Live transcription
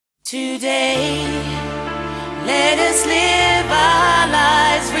Today, let us live our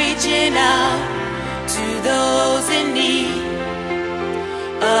lives reaching out to those in need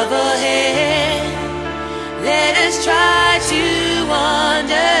of a hand. Let us try to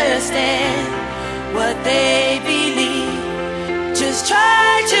understand what they believe. Just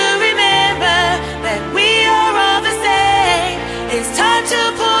try to remember that we are all the same. It's time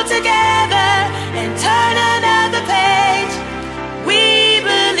to pull together and turn another page. We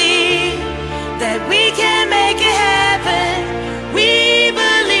believe that we can make it happen. We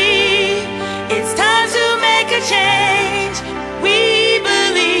believe it's time to make a change. We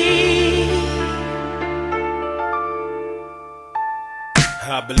believe.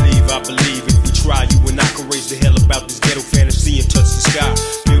 I believe if we try, you and I can raise the hell about this ghetto fantasy and touch the sky.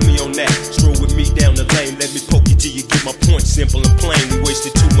 Feel me on that, stroll with me down the lane. Let me poke you till you get my point simple and plain. We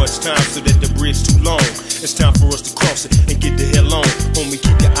wasted too much time so that the bridge too long. It's time for us to cross it and get the hell on. Homie,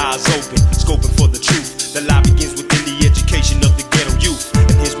 keep your eyes open, scoping for the truth. The lie begins within the education of the ghetto youth. And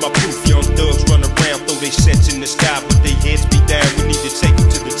here's my proof, young thugs run around, throw they sets in the sky, but they heads be down. We need to take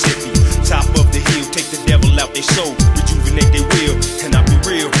them to the tippy top of the hill, take the devil out they soul, rejuvenate their will. Can I be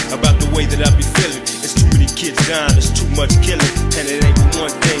real about the way that I be feeling? It's too many kids dying, it's too much killing, and it ain't but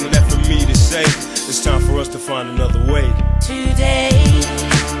one thing left for me to say. It's time for us to find another way. Today,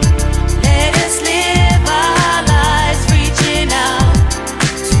 let us live our lives reaching out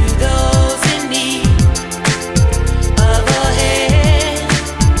to those in need of a hand.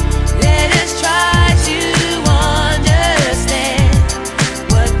 Let us try to understand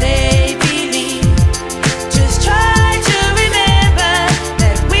what they believe. Just try to remember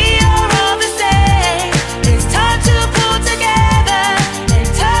that we are all the same. It's time to pull together and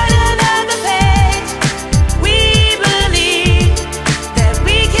turn another page. We believe that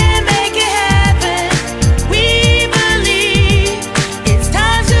we can make it happen. We believe it's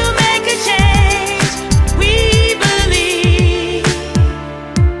time to make a change. We believe.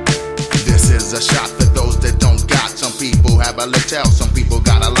 This is a shot for those that don't got. Some people have a little, some people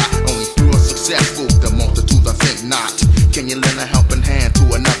got a lot. Only few are successful, the multitude I think not. Can you lend a helping hand to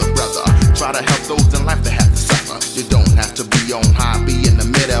another brother? Try to help those in life that have to suffer. You don't have to be on high, be in the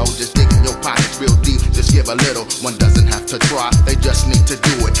middle. Just dig in your pockets real deep, just give a little. One doesn't have to try, they just need to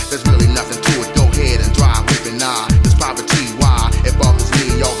do it. There's really nothing to it, go ahead and drive, weeping eye. There's poverty, why? It bothers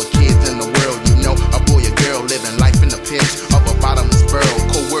me, all the kids in the world, you know. A boy, a girl, living life in the pitch of a bottomless barrel.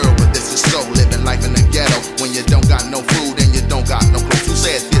 Cold world, but this is so, living life in the ghetto. When you don't got no food and you don't got no clothes. Who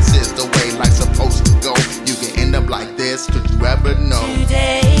said this is the way life's supposed to go? You can end up like this, could you ever know?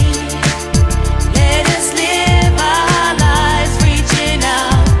 Today, let us live our lives reaching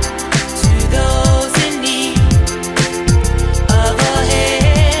out to those in need of a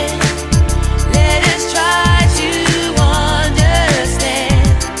hand. Let us try to understand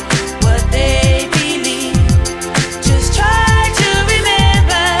what they believe. Just try to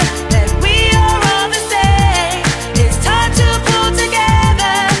remember that we are all the same. It's time to pull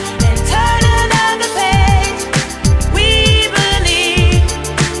together and turn another page. We believe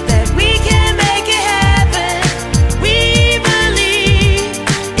that we can make it happen. We believe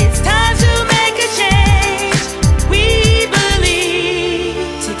it's time to make a change. We believe.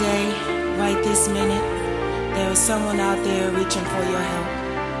 Today, right this minute, there is someone out there reaching for your help.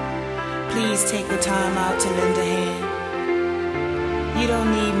 Please take the time out to lend a hand. You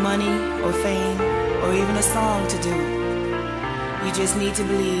don't need money or fame or even a song to do it. You just need to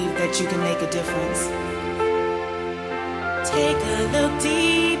believe that you can make a difference. Take a look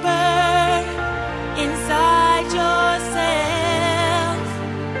deep